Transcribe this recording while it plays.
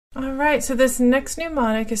All right, so this next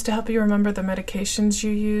mnemonic is to help you remember the medications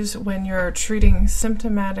you use when you're treating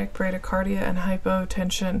symptomatic bradycardia and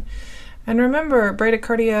hypotension. And remember,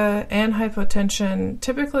 bradycardia and hypotension,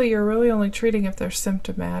 typically you're really only treating if they're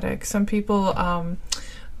symptomatic. Some people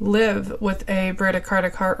live with a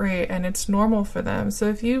bradycardic heart rate and it's normal for them. So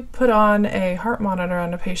if you put on a heart monitor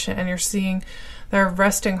on a patient and you're seeing their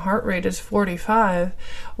resting heart rate is 45,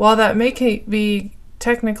 while that may be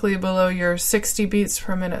technically below your 60 beats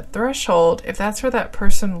per minute threshold, if that's where that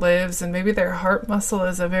person lives and maybe their heart muscle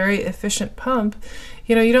is a very efficient pump,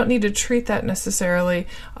 you don't need to treat that necessarily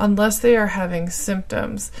unless they are having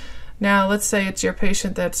symptoms. Now, let's say it's your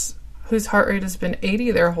patient whose heart rate has been 80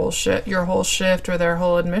 your whole shift or their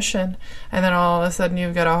whole admission, and then all of a sudden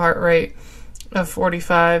you've got a heart rate of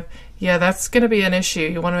 45. Yeah, that's going to be an issue.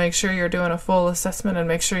 You want to make sure you're doing a full assessment and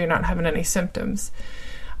make sure you're not having any symptoms.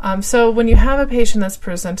 So when you have a patient that's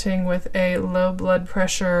presenting with a low blood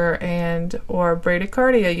pressure and or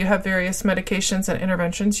bradycardia, you have various medications and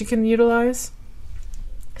interventions you can utilize.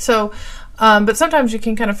 So, but sometimes you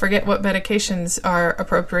can kind of forget what medications are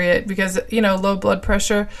appropriate because, low blood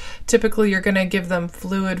pressure, typically you're going to give them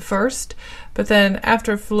fluid first, but then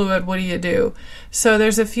after fluid, what do? So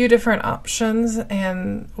there's a few different options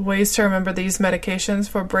and ways to remember these medications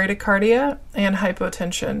for bradycardia and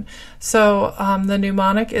hypotension. So the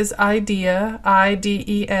mnemonic is IDEA,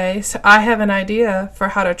 I-D-E-A. So I have an idea for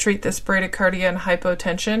how to treat this bradycardia and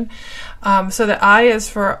hypotension. So the I is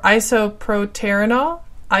for isoproterenol.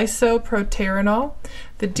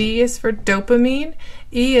 The D is for dopamine,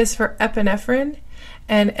 E is for epinephrine,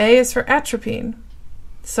 and A is for atropine.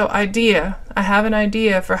 So idea, I have an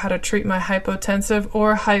idea for how to treat my hypotensive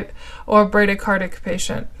or bradycardic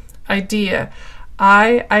patient. Idea,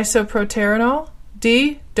 I, isoproterenol,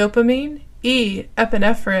 D, dopamine, E,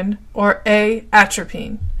 epinephrine, or A,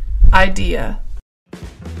 atropine. Idea.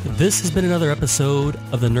 This has been another episode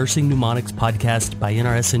of the Nursing Mnemonics podcast by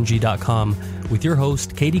NRSNG.com with your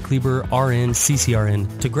host, Katie Kleber, RN,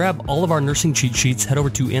 CCRN. To grab all of our nursing cheat sheets, head over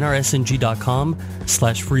to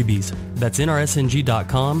NRSNG.com/freebies. That's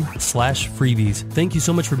NRSNG.com/freebies. Thank you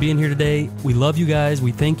so much for being here today. We love you guys.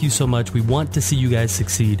 We thank you so much. We want to see you guys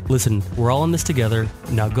succeed. Listen, we're all in this together.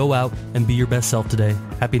 Now go out and be your best self today.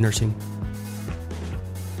 Happy nursing.